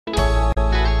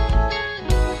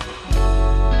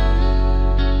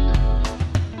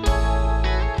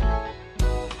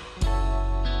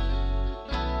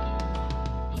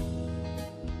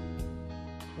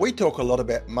We talk a lot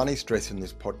about money stress in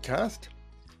this podcast.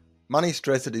 Money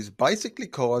stress that is basically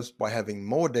caused by having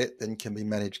more debt than can be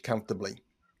managed comfortably.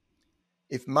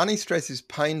 If money stress is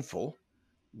painful,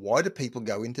 why do people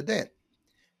go into debt?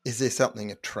 Is there something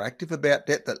attractive about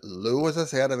debt that lures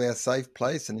us out of our safe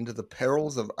place and into the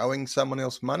perils of owing someone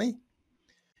else money?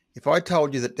 If I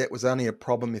told you that debt was only a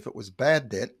problem if it was bad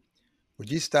debt, would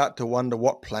you start to wonder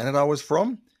what planet I was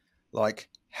from? Like,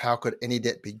 how could any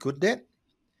debt be good debt?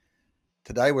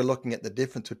 Today we're looking at the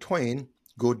difference between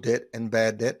good debt and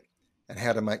bad debt and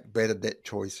how to make better debt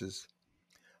choices.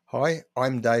 Hi,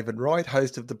 I'm David Wright,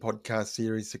 host of the podcast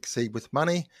series Succeed with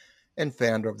Money and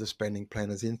founder of the Spending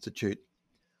Planners Institute.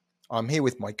 I'm here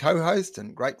with my co-host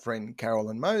and great friend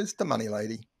Carolyn Mose, the Money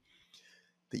Lady.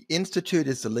 The Institute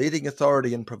is the leading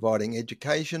authority in providing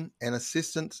education and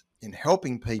assistance in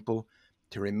helping people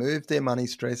to remove their money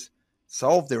stress,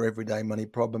 solve their everyday money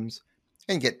problems,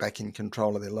 and get back in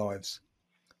control of their lives.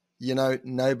 You know,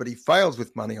 nobody fails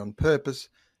with money on purpose,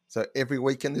 so every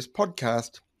week in this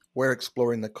podcast, we're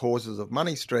exploring the causes of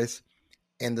money stress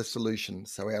and the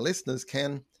solutions so our listeners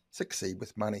can succeed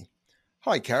with money.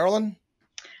 Hi, Carolyn.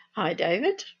 Hi,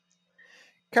 David.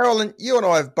 Carolyn, you and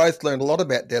I have both learned a lot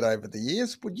about debt over the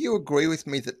years. Would you agree with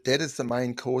me that debt is the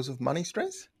main cause of money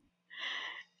stress?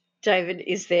 David,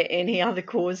 is there any other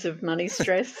cause of money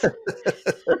stress?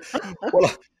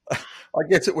 Well, I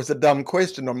guess it was a dumb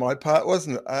question on my part,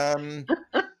 wasn't it?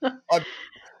 I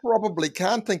probably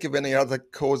can't think of any other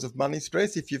cause of money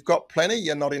stress. If you've got plenty,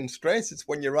 you're not in stress. It's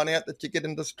when you run out that you get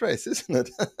into stress, isn't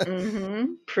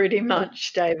it? Pretty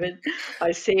much, David.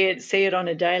 I see it on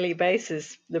a daily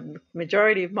basis. The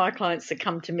majority of my clients that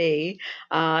come to me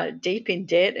are deep in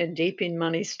debt and deep in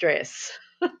money stress.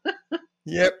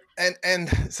 Yep. And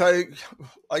so,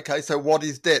 okay, so what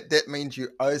is debt? Debt means you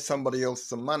owe somebody else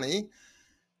some money.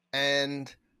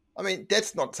 And I mean,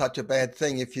 debt's not such a bad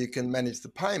thing if you can manage the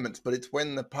payments, but it's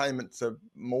when the payments are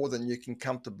more than you can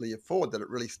comfortably afford that it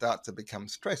really starts to become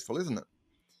stressful, isn't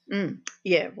it?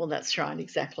 Yeah, well, that's right,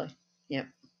 exactly. Yep.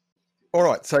 All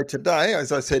right, so today,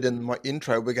 as I said in my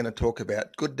intro, we're going to talk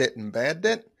about good debt and bad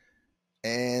debt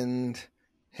and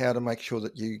how to make sure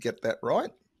that you get that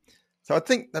right. So I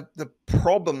think the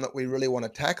problem that we really want to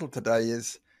tackle today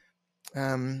is,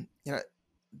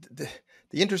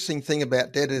 the interesting thing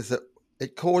about debt is that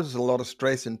it causes a lot of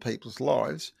stress in people's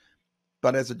lives.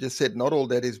 But as I just said, not all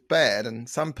debt is bad. And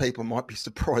some people might be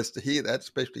surprised to hear that,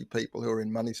 especially people who are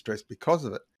in money stress because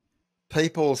of it.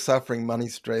 People suffering money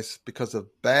stress because of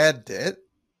bad debt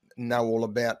know all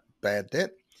about bad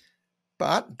debt.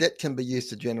 But debt can be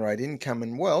used to generate income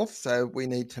and wealth. So we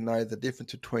need to know the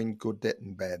difference between good debt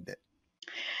and bad debt.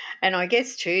 And I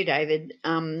guess too, David,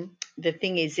 the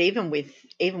thing is, even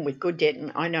with good debt,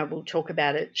 and I know we'll talk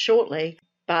about it shortly,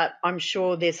 but I'm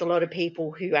sure there's a lot of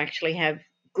people who actually have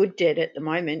good debt at the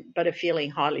moment, but are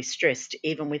feeling highly stressed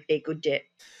even with their good debt.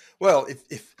 Well,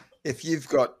 if you've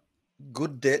got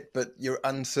good debt, but you're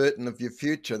uncertain of your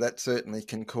future, that certainly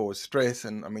can cause stress.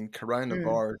 And I mean,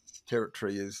 coronavirus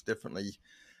territory is definitely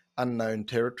unknown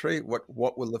territory.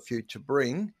 What will the future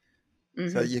bring?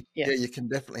 So you can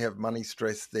definitely have money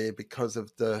stress there because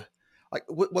of that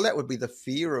would be the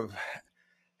fear of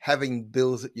having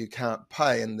bills that you can't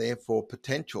pay and therefore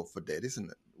potential for debt, isn't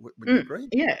it? Would you agree?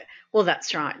 Yeah, well,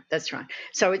 that's right. That's right.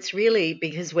 So it's really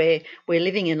because we're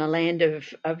living in a land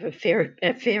of a fair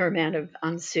amount of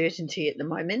uncertainty at the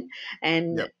moment,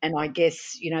 and I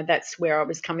guess that's where I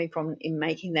was coming from in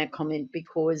making that comment,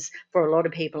 because for a lot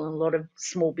of people and a lot of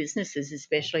small businesses,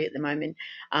 especially at the moment,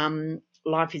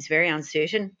 life is very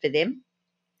uncertain for them.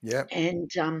 Yeah.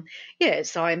 And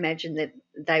so I imagine that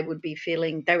they would be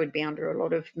under a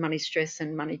lot of money stress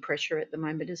and money pressure at the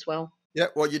moment as well. Yeah,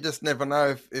 well, you just never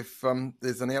know if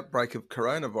there's an outbreak of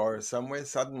coronavirus somewhere.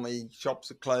 Suddenly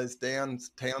shops are closed down,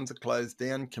 towns are closed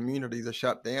down, communities are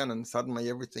shut down, and suddenly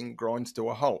everything grinds to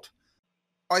a halt.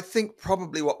 I think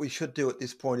probably what we should do at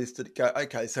this point is to go,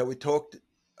 okay, so we're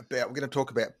going to talk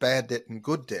about bad debt and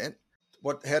good debt.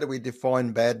 How do we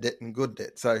define bad debt and good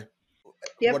debt? So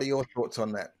what are your thoughts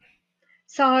on that?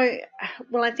 So,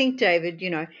 well, I think, David,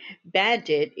 bad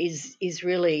debt is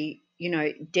really,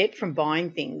 debt from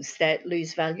buying things that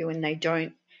lose value and they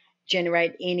don't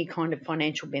generate any kind of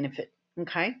financial benefit.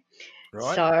 Okay.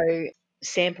 Right. So,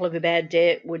 sample of a bad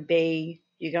debt would be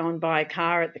you go and buy a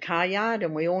car at the car yard,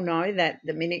 and we all know that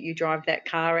the minute you drive that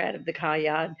car out of the car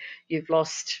yard, you've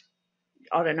lost,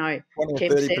 I don't know, 20 or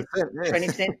 30%,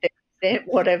 20%, 30%,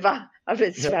 whatever of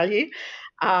its value.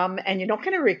 And you're not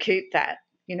going to recoup that.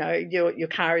 Your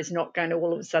car is not going to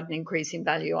all of a sudden increase in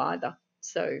value either.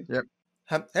 So,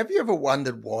 have you ever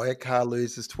wondered why a car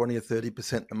loses 20 or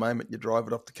 30% the moment you drive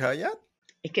it off the car yard?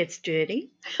 It gets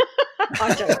dirty.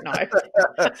 I don't know.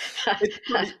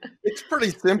 it's it's pretty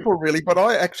simple, really, but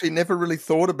I actually never really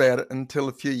thought about it until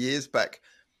a few years back.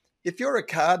 If you're a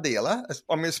car dealer,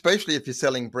 I mean, especially if you're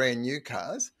selling brand new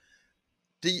cars,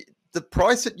 the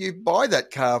price that you buy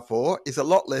that car for is a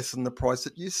lot less than the price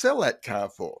that you sell that car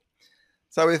for.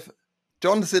 So if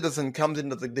John Citizen comes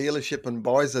into the dealership and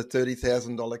buys a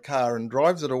 $30,000 car and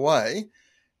drives it away, and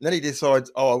then he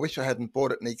decides, oh, I wish I hadn't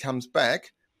bought it, and he comes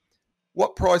back,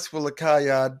 what price will the car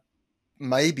yard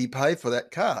maybe pay for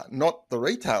that car? Not the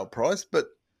retail price, but,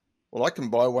 well, I can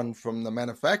buy one from the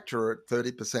manufacturer at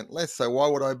 30% less, so why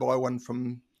would I buy one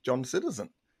from John Citizen?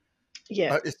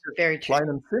 Yeah, It's just very true. plain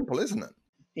and simple, isn't it?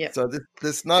 Yeah. So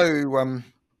there's no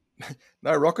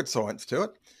no rocket science to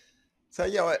it. So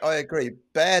yeah, I agree.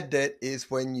 Bad debt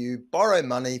is when you borrow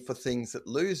money for things that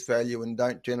lose value and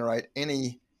don't generate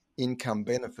any income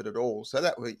benefit at all. So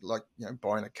that would, like,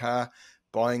 buying a car,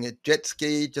 buying a jet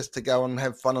ski just to go and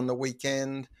have fun on the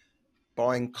weekend,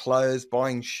 buying clothes,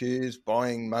 buying shoes,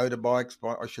 buying motorbikes.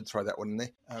 I should throw that one in there.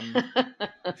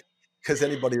 Because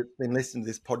anybody that's been listening to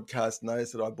this podcast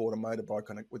knows that I bought a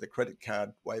motorbike with a credit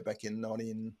card way back in 90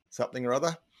 and something or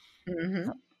other. Mm-hmm.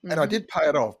 And I Mm-hmm. did pay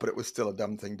it off, but it was still a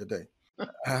dumb thing to do.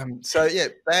 So yeah,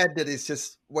 bad debt is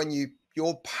just when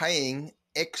you're paying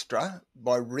extra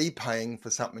by repaying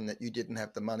for something that you didn't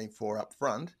have the money for up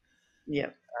front. Yeah.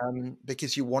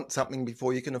 Because you want something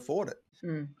before you can afford it.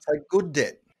 Mm. So good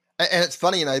debt. And it's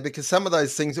funny, because some of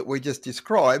those things that we just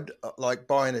described, like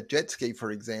buying a jet ski,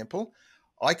 for example,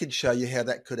 I could show you how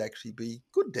that could actually be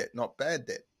good debt, not bad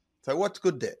debt. So what's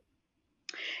good debt?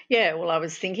 Yeah, well, I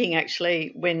was thinking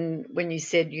actually when you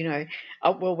said,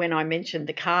 when I mentioned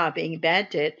the car being bad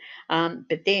debt,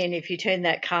 but then if you turn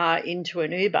that car into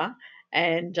an Uber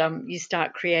and you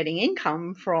start creating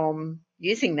income from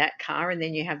using that car, and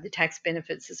then you have the tax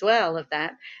benefits as well of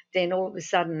that, then all of a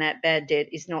sudden that bad debt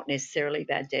is not necessarily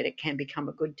bad debt. It can become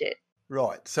a good debt.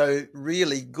 Right. So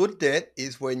really good debt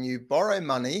is when you borrow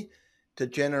money to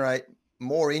generate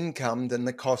more income than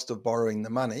the cost of borrowing the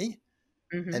money.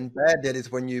 Mm-hmm. And bad debt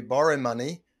is when you borrow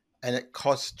money and it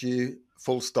costs you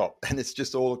full stop, and it's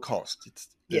just all a cost.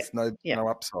 Yeah. There's no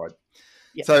upside.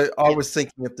 Yeah. So I Yeah. was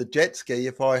thinking of the jet ski.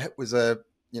 If I was an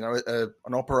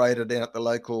operator down at the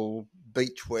local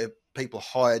beach where people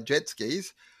hire jet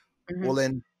skis, Mm-hmm. well,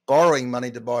 then borrowing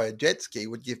money to buy a jet ski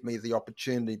would give me the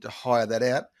opportunity to hire that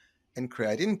out and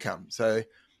create income. So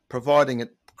providing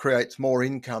it creates more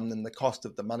income than the cost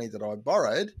of the money that I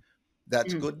borrowed,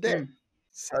 that's good debt.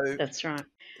 So that's right.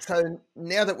 So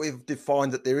now that we've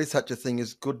defined that there is such a thing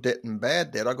as good debt and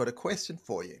bad debt, I've got a question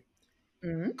for you.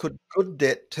 Mm-hmm. Could good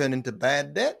debt turn into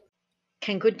bad debt?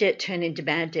 Can good debt turn into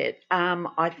bad debt?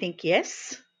 I think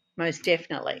yes, most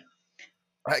definitely.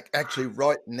 Actually,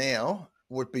 right now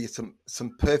would be some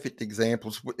perfect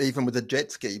examples, even with a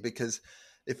jet ski, because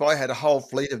if I had a whole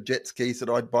fleet of jet skis that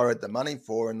I'd borrowed the money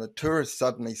for and the tourists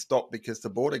suddenly stopped because the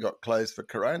border got closed for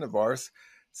coronavirus,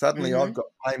 suddenly Mm-hmm. I've got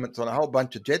payments on a whole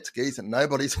bunch of jet skis and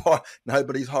nobody's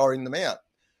hiring them out.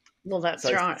 Well, that's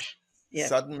So right. Yeah.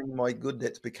 suddenly my good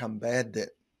debt's become bad debt.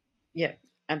 Yeah,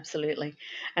 absolutely.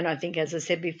 And I think, as I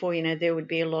said before, there would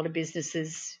be a lot of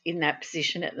businesses in that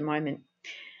position at the moment,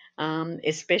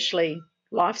 especially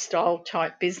lifestyle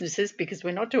type businesses, because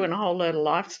we're not doing a whole load of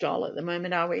lifestyle at the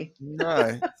moment, are we?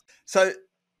 No. So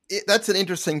that's an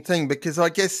interesting thing, because I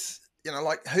guess,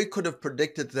 like, who could have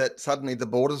predicted that suddenly the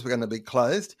borders were going to be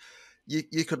closed?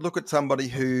 You could look at somebody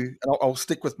who, and I'll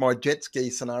stick with my jet ski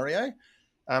scenario,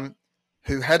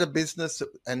 who had a business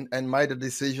and made a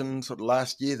decision sort of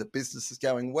last year that business is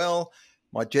going well.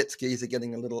 My jet skis are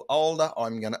getting a little older.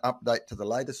 I'm going to update to the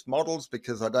latest models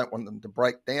because I don't want them to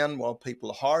break down while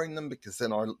people are hiring them, because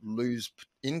then I lose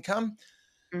income.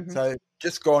 Mm-hmm. So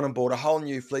just gone and bought a whole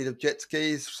new fleet of jet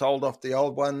skis, sold off the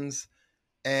old ones,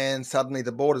 and suddenly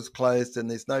the border's closed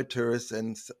and there's no tourists,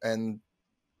 and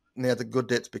now the good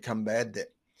debt's become bad debt.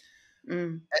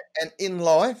 Mm. And in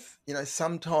life,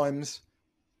 sometimes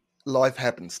life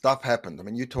happens, stuff happens. I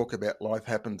mean, you talk about life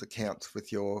happens accounts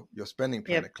with your spending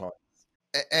planner Yep. clients.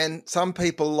 And some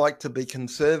people like to be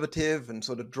conservative and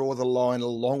sort of draw the line a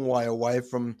long way away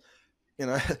from,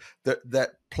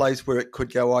 that place where it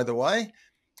could go either way.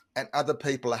 And other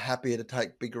people are happier to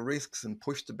take bigger risks and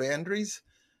push the boundaries.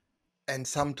 And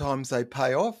sometimes they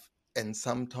pay off and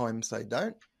sometimes they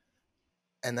don't.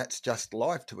 And that's just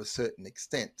life to a certain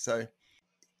extent. So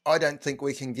I don't think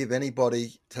we can give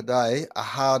anybody today a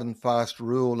hard and fast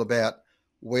rule about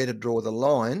where to draw the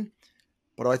line.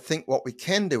 But I think what we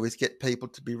can do is get people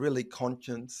to be really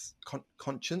conscious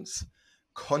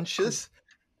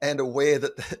and aware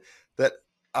that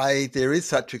there is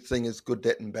such a thing as good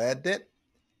debt and bad debt.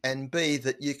 and B,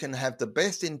 that you can have the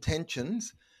best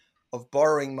intentions of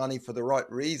borrowing money for the right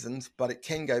reasons, but it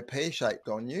can go pear-shaped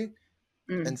on you.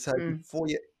 And so before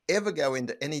you ever go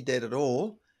into any debt at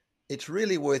all, it's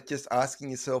really worth just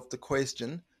asking yourself the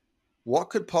question, what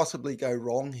could possibly go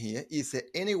wrong here? Is there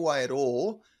any way at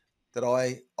all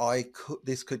that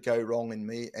this could go wrong in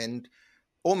me? And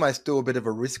almost do a bit of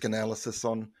a risk analysis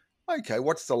on, okay,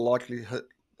 what's the likelihood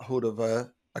of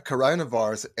a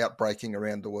coronavirus outbreaking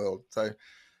around the world? So,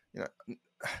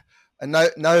 and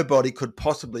nobody could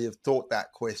possibly have thought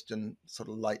that question sort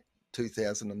of late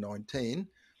 2019.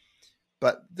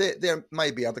 But there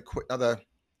may be other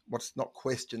what's not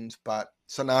questions, but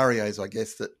scenarios, I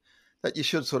guess, that you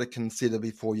should sort of consider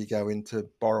before you go into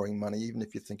borrowing money, even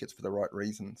if you think it's for the right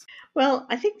reasons. Well,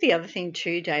 I think the other thing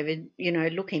too, David,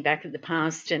 looking back at the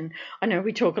past, and I know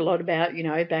we talk a lot about,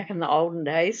 back in the olden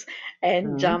days,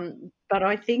 and but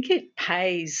I think it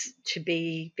pays to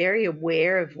be very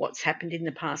aware of what's happened in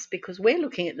the past, because we're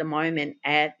looking at the moment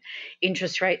at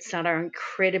interest rates that are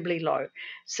incredibly low.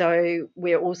 So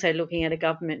we're also looking at a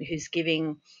government who's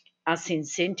giving us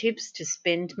incentives to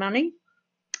spend money.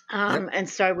 And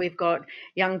so we've got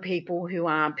young people who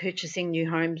are purchasing new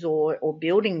homes or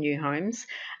building new homes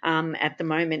at the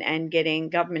moment, and getting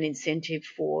government incentive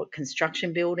for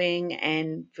construction building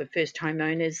and for first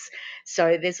homeowners.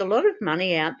 So there's a lot of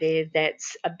money out there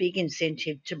that's a big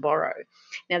incentive to borrow.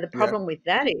 Now, the problem with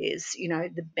that is,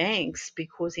 the banks,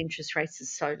 because interest rates are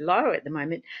so low at the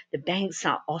moment, the banks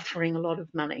are offering a lot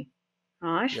of money,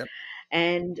 right?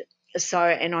 And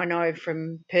and I know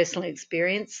from personal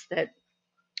experience that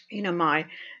my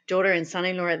daughter and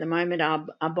son-in-law at the moment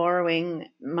are borrowing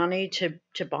money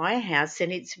to buy a house,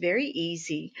 and it's very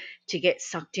easy to get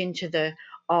sucked into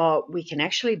we can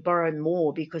actually borrow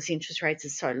more because interest rates are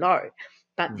so low.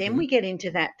 But then we get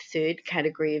into that third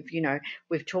category of,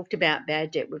 we've talked about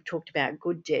bad debt, we've talked about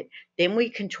good debt. Then we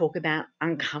can talk about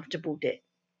uncomfortable debt,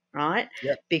 right?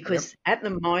 Because at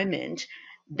the moment,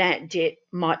 that debt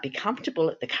might be comfortable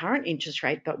at the current interest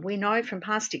rate, but we know from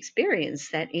past experience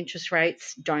that interest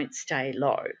rates don't stay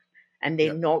low, and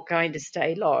they're not going to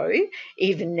stay low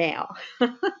even now.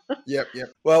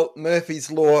 Well,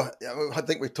 Murphy's Law, I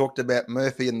think we've talked about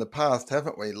Murphy in the past,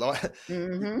 haven't we? Like,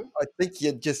 I think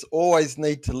you just always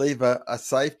need to leave a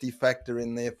safety factor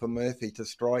in there for Murphy to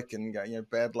strike and go,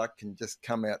 bad luck can just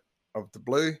come out of the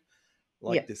blue,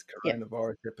 like this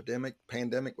coronavirus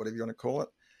pandemic, whatever you want to call it.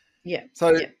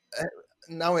 So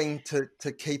knowing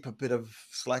to keep a bit of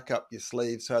slack up your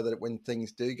sleeve so that when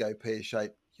things do go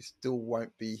pear-shaped, you still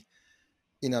won't be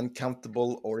in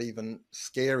uncomfortable or even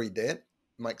scary debt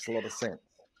makes a lot of sense.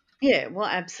 Yeah, well,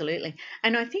 absolutely.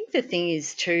 And I think the thing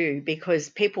is too, because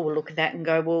people will look at that and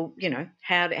go, well,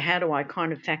 how do I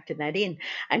kind of factor that in?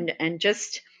 And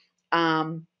just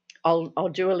I'll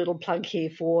do a little plug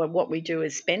here for what we do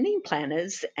as spending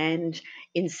planners. And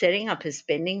in setting up a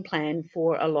spending plan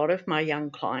for a lot of my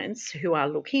young clients who are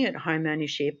looking at home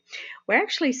ownership, we're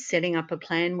actually setting up a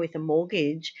plan with a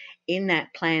mortgage in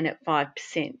that plan at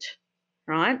 5%,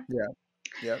 right?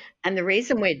 And the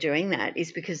reason we're doing that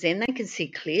is because then they can see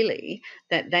clearly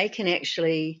that they can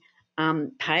actually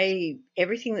pay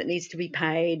everything that needs to be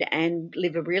paid and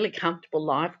live a really comfortable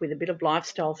life with a bit of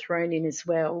lifestyle thrown in as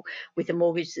well, with a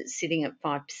mortgage that's sitting at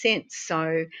 5%.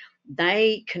 So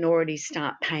they can already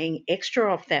start paying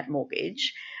extra off that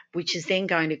mortgage, which is then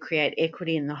going to create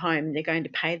equity in the home. They're going to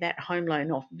pay that home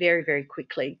loan off very, very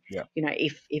quickly,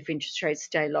 if interest rates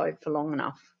stay low for long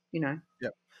enough,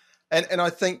 And I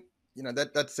think,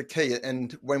 that's the key.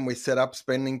 And when we set up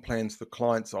spending plans for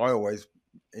clients, I always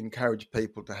encourage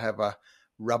people to have a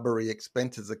rubbery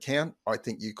expenses account. I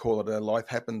think you call it a life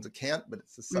happens account, but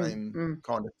it's the same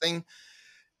kind of thing.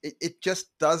 It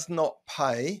just does not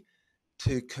pay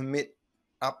to commit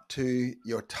up to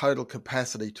your total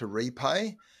capacity to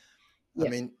repay. I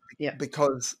mean,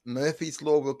 because Murphy's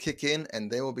Law will kick in and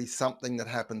there will be something that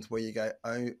happens where you go,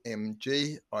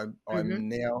 OMG, I'm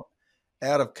now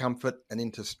out of comfort and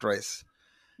into stress.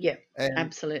 Yeah, and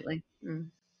absolutely.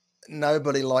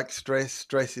 Nobody likes stress.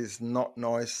 Stress is not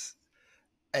nice.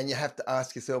 And you have to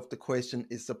ask yourself the question,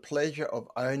 is the pleasure of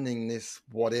owning this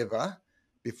whatever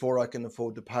before I can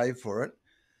afford to pay for it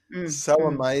so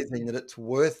amazing that it's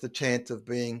worth the chance of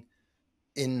being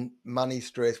in money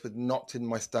stress with knots in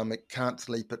my stomach, can't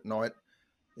sleep at night,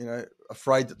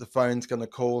 afraid that the phone's going to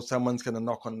call, someone's going to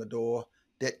knock on the door,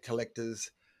 debt collectors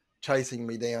chasing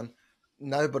me down.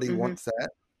 Nobody wants that.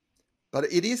 But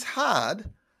it is hard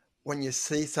when you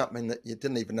see something that you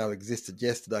didn't even know existed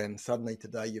yesterday and suddenly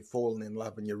today you've fallen in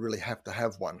love and you really have to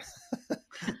have one.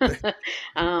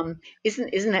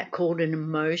 Isn't that called an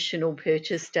emotional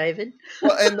purchase, David?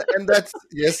 Well, and that's,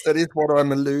 yes, that is what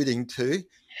I'm alluding to.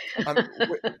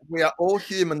 We, we are all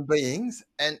human beings,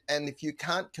 and if you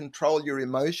can't control your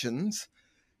emotions,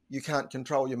 you can't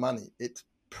control your money. It's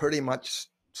pretty much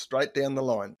straight down the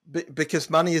line. Because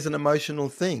money is an emotional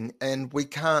thing, and we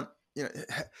can't, you know,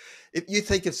 if you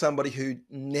think of somebody who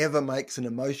never makes an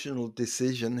emotional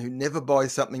decision, who never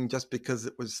buys something just because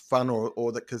it was fun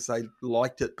or that because they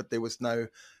liked it, but there was no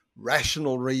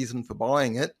rational reason for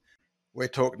buying it, we're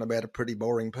talking about a pretty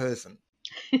boring person.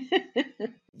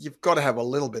 You've got to have a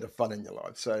little bit of fun in your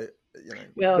life. So,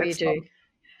 Well, you that's not. do.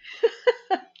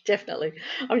 Definitely.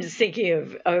 I'm just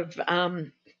thinking of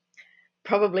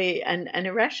probably an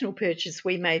irrational purchase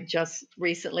we made just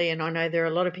recently, and I know there are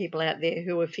a lot of people out there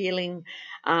who are feeling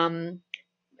um,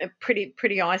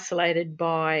 pretty isolated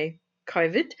by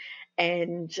COVID,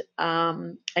 and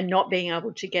not being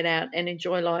able to get out and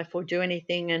enjoy life or do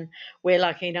anything. And we're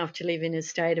lucky enough to live in a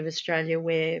state of Australia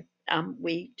where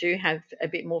we do have a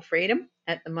bit more freedom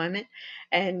at the moment.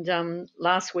 And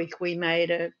last week we made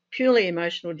a purely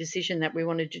emotional decision that we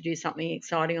wanted to do something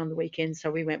exciting on the weekend, so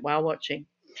we went whale watching.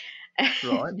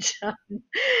 Right. And,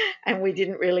 and we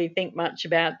didn't really think much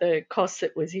about the cost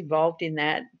that was involved in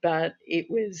that, but it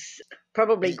was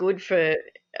probably good for.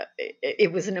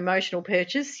 It was an emotional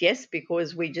purchase, yes,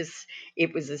 because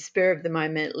it was a spur of the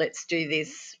moment. Let's do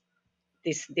this.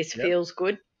 This Yep. feels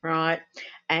good, right?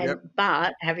 And Yep.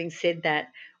 but having said that,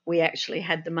 we actually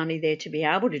had the money there to be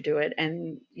able to do it,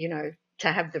 and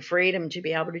to have the freedom to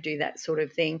be able to do that sort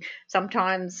of thing.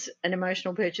 Sometimes an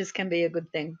emotional purchase can be a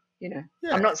good thing. I'm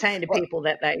Yeah. not saying to Well, people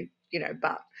that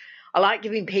but I like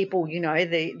giving people,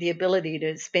 the ability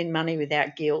to spend money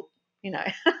without guilt. You know.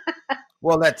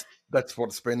 well, that's what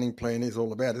a spending plan is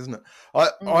all about, isn't it?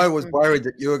 I was Mm. worried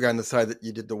that you were going to say that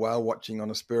you did the whale watching on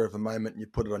a spur of a moment and you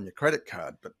put it on your credit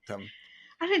card, but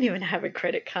I don't even have a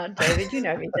credit card, David. You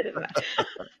know me better than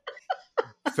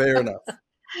fair enough.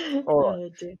 that. All right. Oh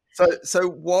dear. So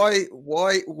why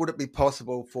would it be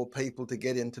possible for people to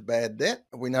get into bad debt?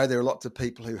 We know there are lots of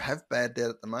people who have bad debt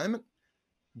at the moment,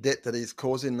 debt that is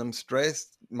causing them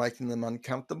stress, making them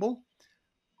uncomfortable.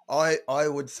 I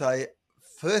would say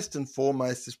first and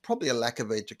foremost, there's probably a lack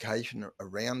of education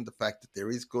around the fact that there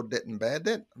is good debt and bad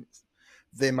debt.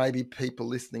 There may be people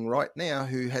listening right now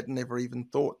who had never even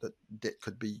thought that debt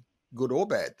could be good or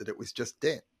bad, that it was just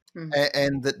debt. Mm.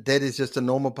 And that debt is just a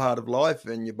normal part of life,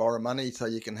 and you borrow money so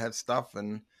you can have stuff.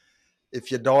 And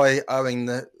if you die owing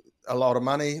a lot of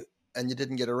money and you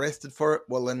didn't get arrested for it,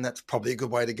 well, then that's probably a good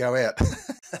way to go out.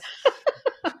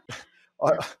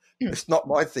 I, it's not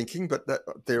my thinking, but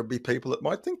there'll be people that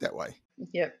might think that way.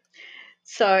 Yep.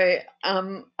 So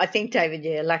I think, David,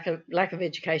 yeah, lack of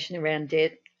education around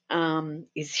debt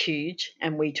is huge,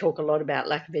 and we talk a lot about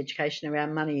lack of education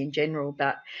around money in general.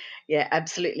 But yeah,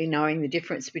 absolutely knowing the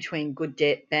difference between good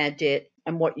debt, bad debt,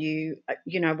 and what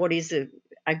what is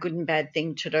a good and bad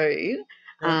thing to do.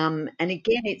 Yeah, And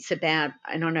again, it's about,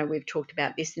 and I know we've talked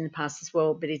about this in the past as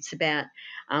well, but it's about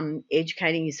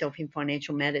educating yourself in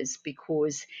financial matters,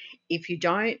 because if you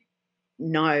don't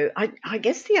know, I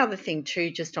guess the other thing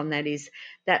too, just on that, is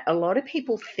that a lot of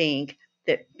people think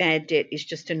that bad debt is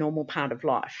just a normal part of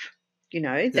life,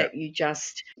 yeah, that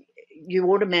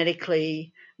you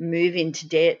automatically move into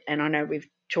debt. And I know we've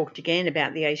talked again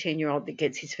about the 18-year-old that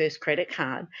gets his first credit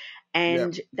card, yeah,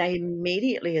 and they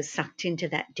immediately are sucked into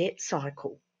that debt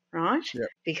cycle, right? yeah,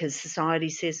 Because society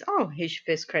says, oh, here's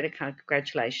your first credit card,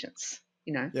 congratulations.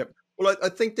 yeah. Well, I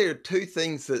think there are two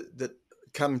things that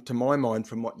come to my mind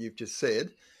from what you've just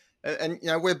said, and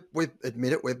we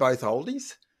admit it, we're both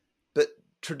oldies, but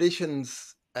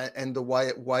traditions and the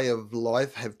way of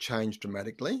life have changed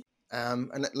dramatically. And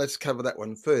let's cover that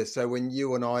one first. So when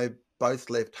you and I both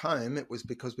left home, it was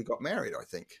because we got married, I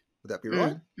think. Would that be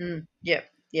right? Yep,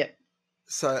 yep.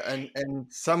 So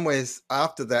and somewheres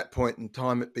after that point in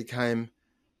time, it became,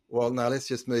 well, no, let's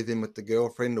just move in with the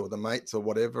girlfriend or the mates or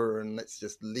whatever, and let's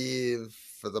just live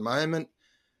for the moment.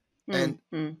 Mm, And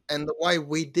mm, and the way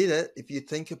we did it, if you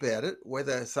think about it,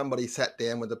 whether somebody sat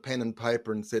down with a pen and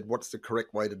paper and said, "What's the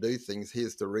correct way to do things?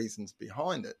 Here's the reasons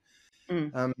behind it."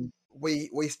 mm, Um,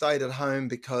 we stayed at home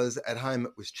because at home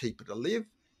it was cheaper to live.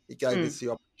 It gave mm. us the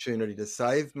opportunity to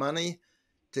save money,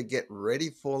 to get ready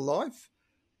for life.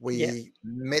 Yep. We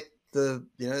met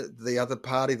the other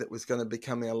party that was going to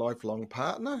become our lifelong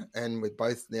partner, and we've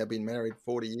both now been married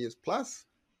 40 years plus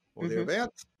or Mhm.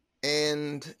 thereabouts.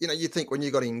 And you think when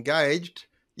you got engaged,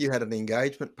 you had an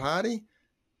engagement party,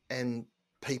 and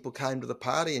people came to the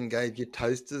party and gave you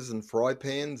toasters and fry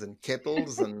pans and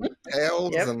kettles and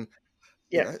towels Yep. and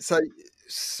Yep. so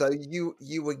So you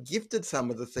were gifted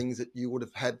some of the things that you would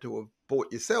have had to have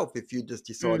bought yourself if you just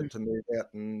Mm. decided to move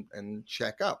out and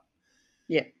shack up.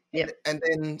 Yeah. Yeah. And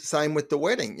then same with the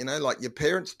wedding, like your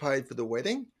parents paid for the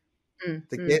wedding, Mm.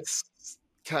 the Mm. guests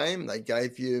came, they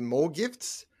gave you more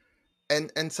gifts.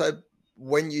 And so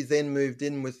when you then moved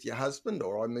in with your husband,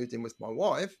 or I moved in with my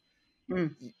wife,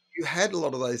 Mm. you had a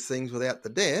lot of those things without the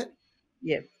debt.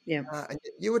 Yeah. Yeah. And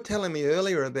you were telling me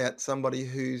earlier about somebody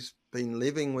who's been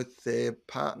living with their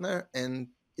partner and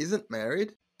isn't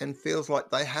married and feels like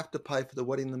they have to pay for the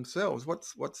wedding themselves.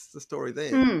 What's the story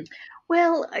there? Mm.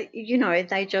 Well,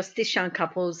 they just this young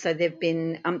couple. So they've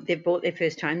bought their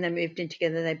first home. They moved in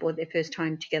together. They bought their first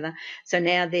home together. So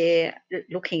now they're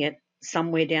looking at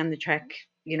somewhere down the track,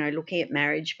 looking at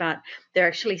marriage, but they're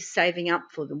actually saving up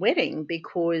for the wedding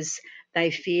because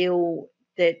they feel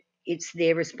that it's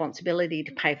their responsibility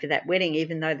to pay for that wedding,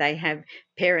 even though they have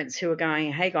parents who are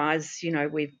going, "Hey guys,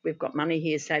 we've got money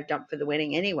here saved up for the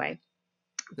wedding anyway."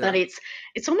 But Yeah, it's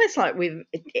almost like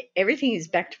everything is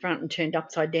back to front and turned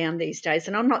upside down these days.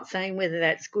 And I'm not saying whether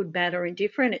that's good, bad, or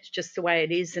indifferent. It's just the way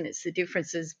it is, and it's the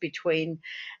differences between,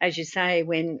 as you say,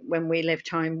 when we left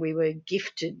home, we were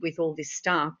gifted with all this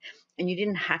stuff, and you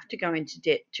didn't have to go into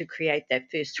debt to create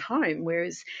that first home.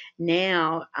 Whereas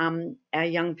now, our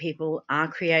young people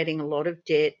are creating a lot of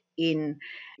debt in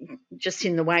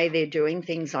the way they're doing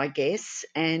things, I guess,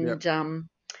 yeah, and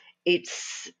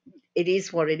it's it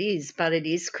is what it is, but it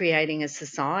is creating a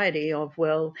society of,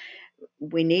 well,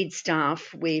 we need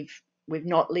staff. We've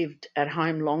not lived at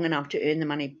home long enough to earn the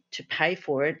money to pay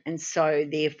for it, and so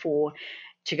therefore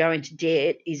to go into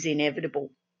debt is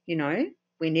inevitable. You know,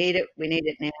 we need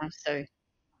it now. So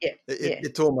yeah, yeah,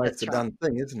 it's almost that's a right. done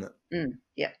thing, isn't it?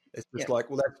 Yeah, It's yeah. just like,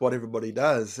 well, that's what everybody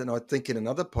does. And I think in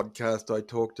another podcast I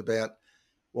talked about,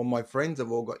 well, my friends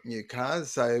have all got new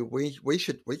cars, so we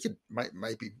could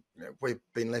maybe, if we've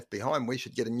been left behind, we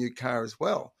should get a new car as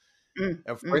well. Mm,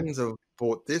 Our mm. friends have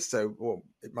bought this, so well,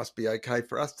 it must be okay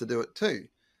for us to do it too.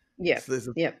 Yeah, So there's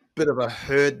a yeah. bit of a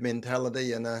herd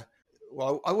mentality and I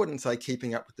wouldn't say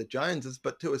keeping up with the Joneses,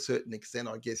 but to a certain extent,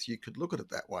 I guess you could look at it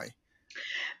that way.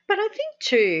 But I think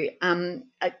too,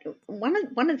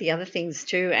 one of the other things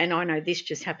too, and I know this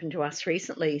just happened to us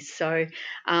recently. So,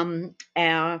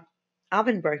 our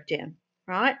oven broke down,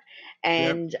 right?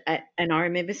 Yeah, And I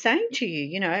remember saying to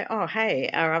you, oh hey,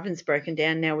 our oven's broken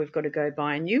down. Now we've got to go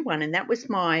buy a new one, and that was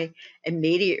my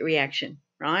immediate reaction,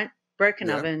 right? Broken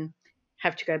yeah, oven,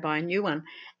 have to go buy a new one.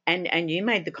 And you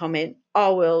made the comment,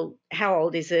 oh well, how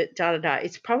old is it? Da da da.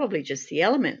 It's probably just the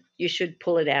element. You should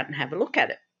pull it out and have a look at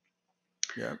it.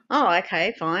 yeah, Oh,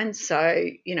 okay, fine. So,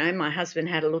 my husband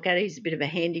had a look at it. He's a bit of a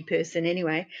handy person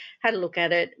anyway. Had a look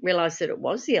at it, realised that it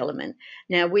was the element.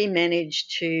 Now, we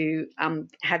managed to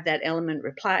have that element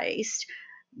replaced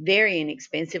very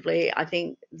inexpensively. I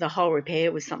think the whole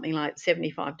repair was something like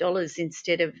 $75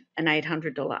 instead of an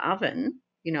 $800 oven,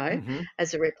 hmm,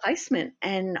 as a replacement.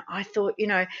 And I thought,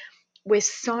 we're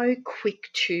so quick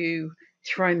to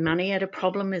throw money at a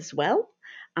problem as well.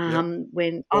 yeah.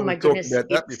 When, oh Well, my we've talked goodness, about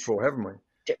that before, haven't we?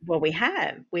 well, we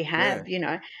Yeah,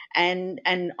 have,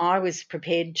 and I was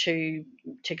prepared to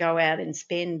go out and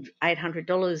spend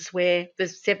 $800 where the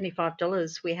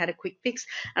 $75 we had a quick fix.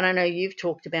 And I know you've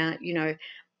talked about,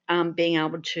 being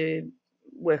able to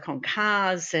work on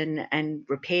cars and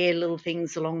repair little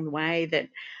things along the way. That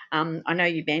I know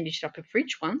you bandaged up a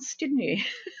fridge once, didn't you?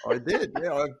 I did.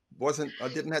 Yeah, I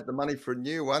didn't have the money for a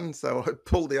new one, so I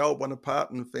pulled the old one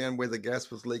apart and found where the gas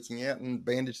was leaking out and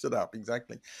bandaged it up.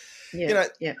 Exactly. You Yeah, know,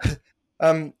 yeah.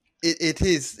 um, it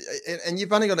is, and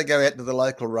you've only got to go out to the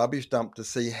local rubbish dump to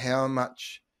see how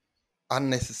much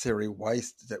unnecessary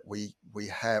waste that we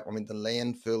have. I mean, the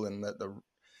landfill and the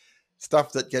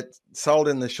stuff that gets sold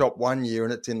in the shop one year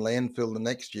and it's in landfill the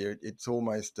next year. It's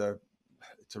almost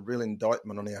it's a real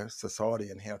indictment on our society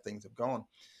and how things have gone.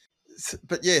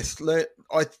 But yes,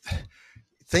 I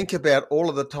think about all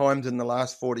of the times in the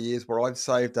last 40 years where I've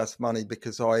saved us money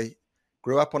because I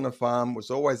grew up on a farm,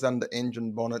 was always under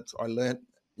engine bonnets. I learnt,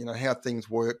 how things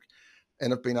work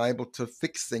and have been able to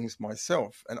fix things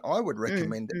myself. And I would Mm,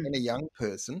 recommend to mm, any young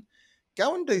person,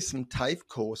 go and do some TAFE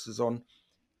courses on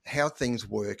how things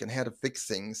work and how to fix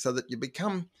things so that you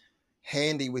become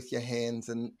handy with your hands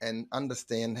and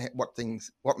understand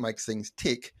what makes things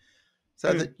tick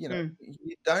so that mm, mm,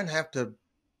 you don't have to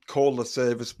call the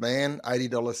service man,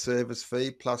 $80 service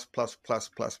fee plus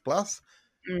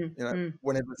mm, mm.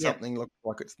 whenever Yep, something looks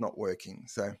like it's not working.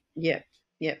 So yep,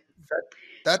 yep. that,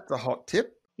 that's a hot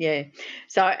tip. Yeah.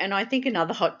 So, and I think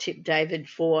another hot tip, David,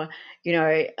 for,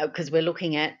 because we're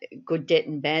looking at good debt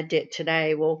and bad debt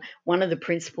today. Well, one of the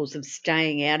principles of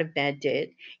staying out of bad debt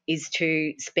is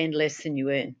to spend less than you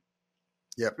earn,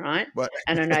 Yep. right? Well,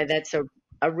 And I know that's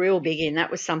a real biggie, and that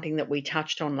was something that we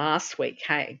touched on last week,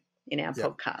 hey, in our yep.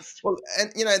 podcast. Well,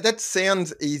 and that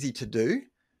sounds easy to do,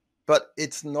 but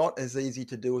it's not as easy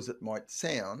to do as it might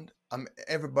sound.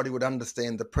 Everybody would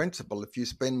understand the principle. If you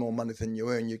spend more money than you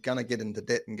earn, you're going to get into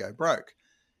debt and go broke.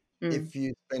 Mm, If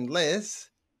you spend less,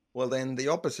 well, then the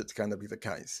opposite's going to be the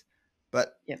case.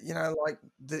 But, yep. like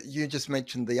you just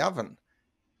mentioned the oven.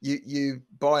 You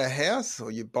buy a house,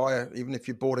 or even if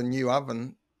you bought a new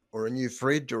oven or a new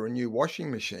fridge or a new washing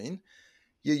machine,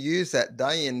 you use that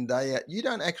day in, day out. You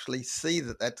don't actually see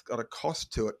that that's got a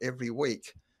cost to it every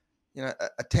week. A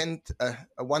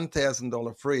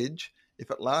 $1,000 fridge, if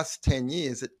it lasts 10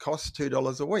 years, it costs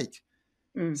 $2 a week.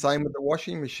 Mm, Same with the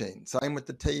washing machine, same with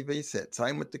the TV set,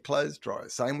 same with the clothes dryer,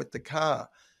 same with the car.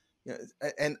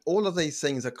 And all of these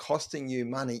things are costing you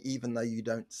money, even though you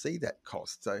don't see that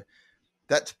cost. So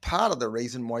that's part of the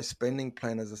reason why spending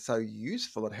planners are so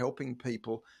useful at helping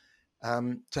people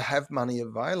to have money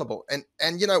available. And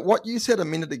what you said a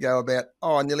minute ago about,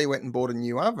 I nearly went and bought a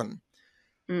new oven.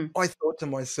 mm, I thought to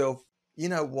myself, you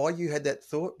know why you had that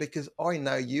thought? Because I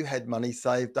know you had money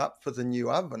saved up for the new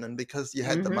oven, and because you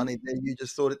had the mm-hmm, money there, you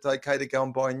just thought it's okay to go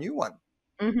and buy a new one.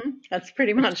 mm-hmm. That's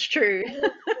pretty Which, much true.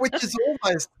 which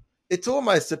is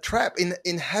almost a trap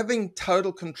in having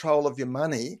total control of your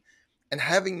money and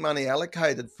having money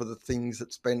allocated for the things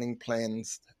that spending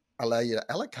plans allow you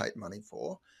to allocate money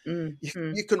for. Mm, You,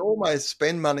 mm. you can almost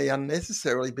spend money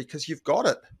unnecessarily because you've got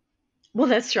it. Well,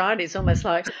 that's right. It's almost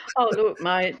like, oh, look,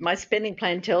 my spending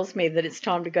plan tells me that it's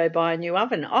time to go buy a new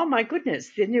oven. Oh my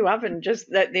goodness,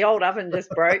 the old oven just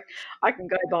broke. I can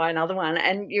go buy another one.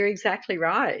 And you're exactly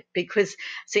right. Because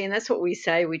see, and that's what we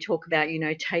say, we talk about,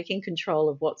 taking control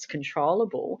of what's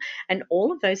controllable. And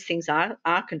all of those things are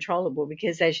controllable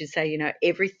because as you say,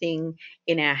 everything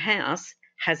in our house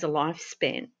has a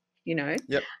lifespan, you know.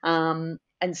 Yep.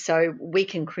 And so we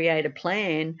can create a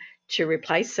plan to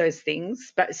replace those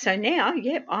things. But so now,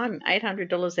 yep, I'm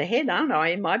 $800 ahead, aren't I,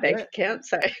 in my bank Yeah. account?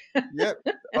 So, Yep.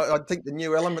 I think the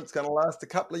new element's going to last a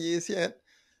couple of years yet.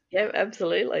 yeah,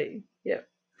 absolutely. Yep.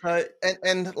 So,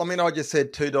 and I mean, I just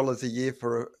said $2 a year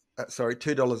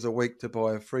 $2 a week to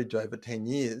buy a fridge over 10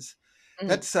 years. Mm,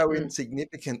 That's so mm,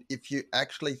 insignificant if you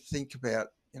actually think about,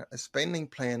 a spending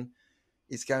plan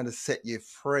is going to set you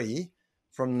free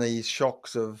from these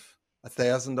shocks of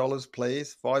 $1,000,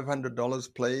 please, $500,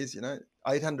 please,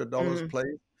 $800, mm,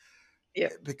 please,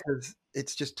 yep. because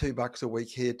it's just $2 a week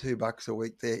here, $2 a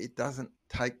week there. It doesn't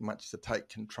take much to take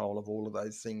control of all of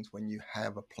those things when you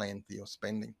have a plan for your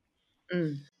spending.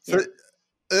 Mm, So yep.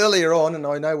 earlier on, and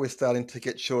I know we're starting to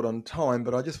get short on time,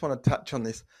 but I just want to touch on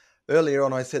this. Earlier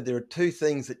on, I said there are two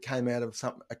things that came out of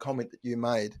a comment that you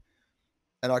made,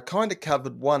 and I kind of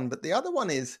covered one, but the other one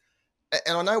is,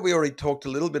 and I know we already talked a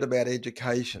little bit about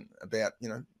education, about,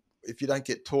 if you don't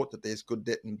get taught that there's good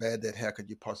debt and bad debt, how could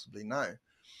you possibly know?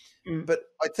 Mm, But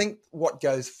I think what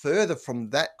goes further from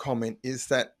that comment is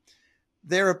that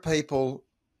there are people,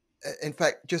 in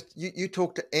fact, just you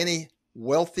talk to any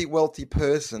wealthy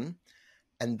person,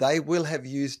 and they will have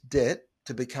used debt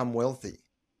to become wealthy.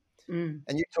 mm,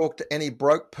 And you talk to any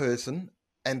broke person,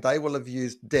 and they will have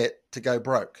used debt to go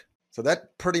broke. So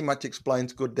that pretty much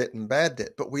explains good debt and bad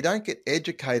debt. But we don't get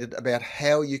educated about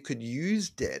how you could use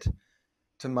debt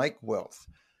to make wealth.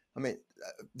 I mean,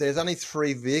 there's only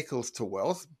three vehicles to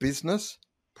wealth: business,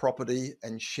 property,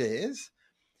 and shares.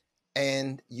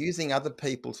 And using other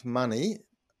people's money,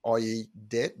 i.e.,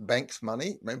 debt, bank's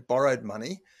money, borrowed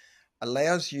money,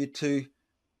 allows you to,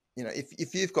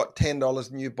 if you've got $10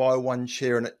 and you buy one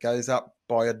share and it goes up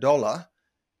by $1,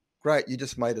 great, you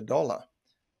just made $1.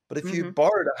 But if you mm-hmm,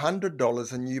 borrowed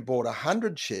 $100 and you bought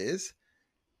 100 shares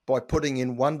by putting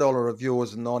in $1 of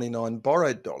yours and 99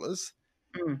 borrowed dollars,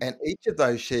 mm, and each of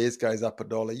those shares goes up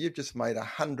 $1, you've just made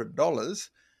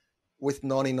 $100 with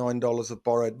 $99 of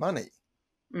borrowed money.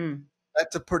 mm.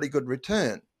 That's a pretty good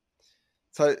return.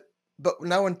 So, but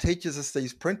no one teaches us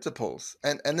these principles,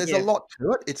 and there's a Yeah. lot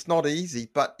to it. It's not easy,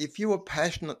 but if you were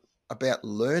passionate about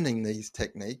learning these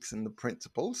techniques and the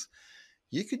principles,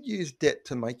 you could use debt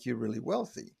to make you really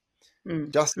wealthy,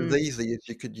 Mm, just as mm. easily as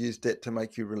you could use debt to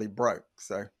make you really broke.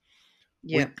 So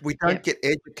Yeah. we Yeah. don't get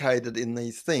educated in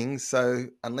these things. So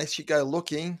unless you go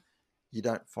looking, you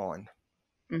don't find.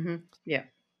 Mm-hmm. Yeah.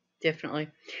 definitely.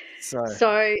 So,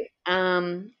 So,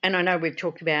 and I know we've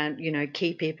talked about,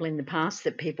 key people in the past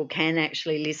that people can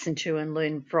actually listen to and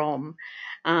learn from.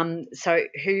 So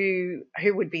who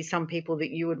would be some people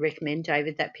that you would recommend,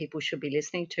 David, that people should be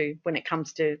listening to when it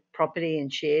comes to property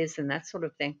and shares and that sort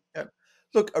of thing? yeah.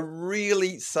 Look, a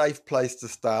really safe place to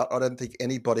start. I don't think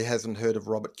anybody hasn't heard of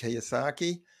Robert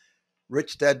Kiyosaki.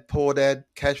 Rich Dad, Poor Dad,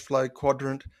 Cash Flow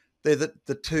Quadrant. They're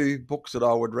the two books that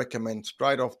I would recommend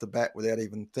straight off the bat without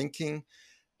even thinking.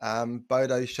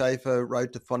 Bodo Schaefer,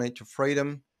 Road to Financial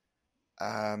Freedom.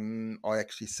 I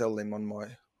actually sell them on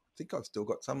I think I've still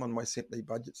got some on my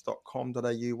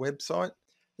simplybudgets.com.au website.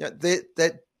 Yeah,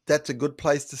 that's a good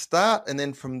place to start. And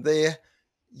then from there,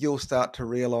 you'll start to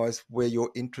realize where your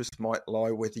interest might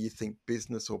lie, whether you think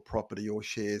business or property or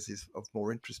shares is of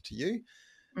more interest to you.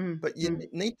 But you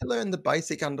need to learn the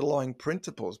basic underlying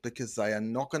principles because they are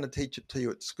not going to teach it to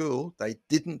you at school. They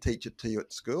didn't teach it to you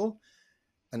at school.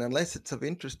 And unless it's of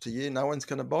interest to you, no one's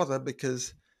going to bother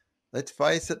because let's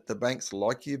face it, the banks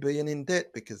like you being in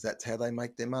debt because that's how they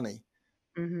make their money.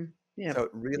 Mm-hmm. Yeah. So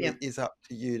it really Yeah. is up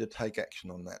to you to take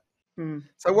action on that. Mm.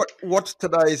 So what's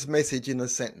today's message in a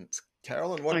sentence,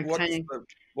 Carolyn? Okay.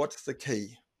 What's the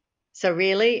key? So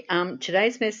really,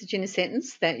 today's message in a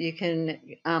sentence that you can,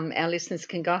 our listeners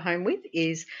can go home with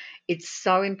is, it's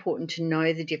so important to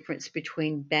know the difference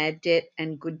between bad debt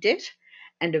and good debt,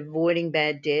 and avoiding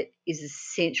bad debt is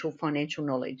essential financial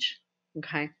knowledge.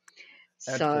 Okay.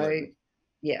 So, Absolutely.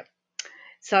 yeah.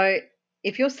 So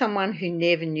if you're someone who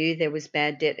never knew there was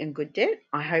bad debt and good debt,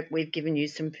 I hope we've given you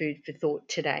some food for thought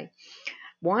today.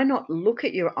 Why not look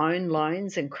at your own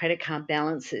loans and credit card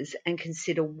balances and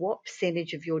consider what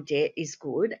percentage of your debt is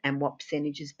good and what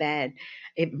percentage is bad?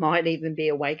 It might even be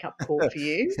a wake up call for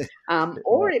you, It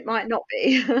or might. it might not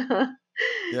be.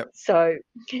 Yep. So,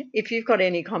 if you've got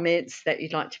any comments that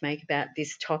you'd like to make about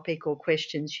this topic or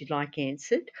questions you'd like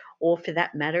answered, or for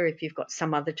that matter, if you've got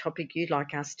some other topic you'd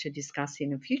like us to discuss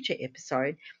in a future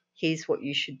episode, here's what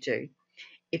you should do.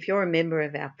 If you're a member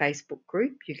of our Facebook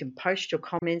group, you can post your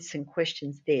comments and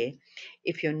questions there.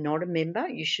 If you're not a member,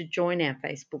 you should join our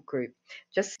Facebook group.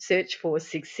 Just search for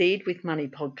Succeed with Money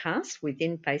podcast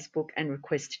within Facebook and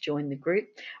request to join the group.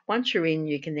 Once you're in,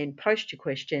 you can then post your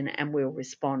question and we'll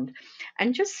respond.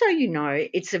 And just so you know,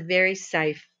 it's a very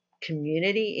safe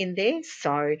community in there.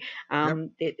 So Yep.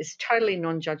 it's totally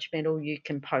non-judgmental. You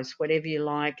can post whatever you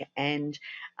like, and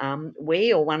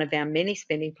we or one of our many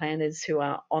spending planners who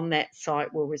are on that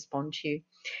site will respond to you.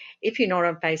 If you're not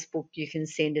on Facebook, you can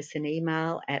send us an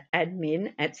email at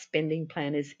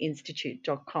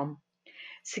admin@spendingplannersinstitute.com.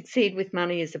 Succeed with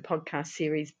Money is a podcast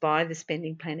series by the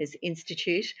Spending Planners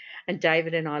Institute, and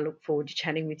David and I look forward to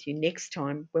chatting with you next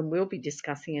time when we'll be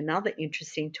discussing another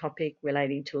interesting topic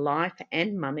relating to life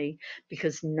and money,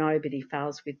 because nobody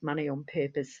fails with money on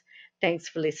purpose. Thanks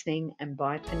for listening, and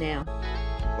bye for now.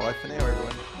 Bye for now,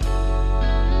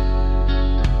 everyone.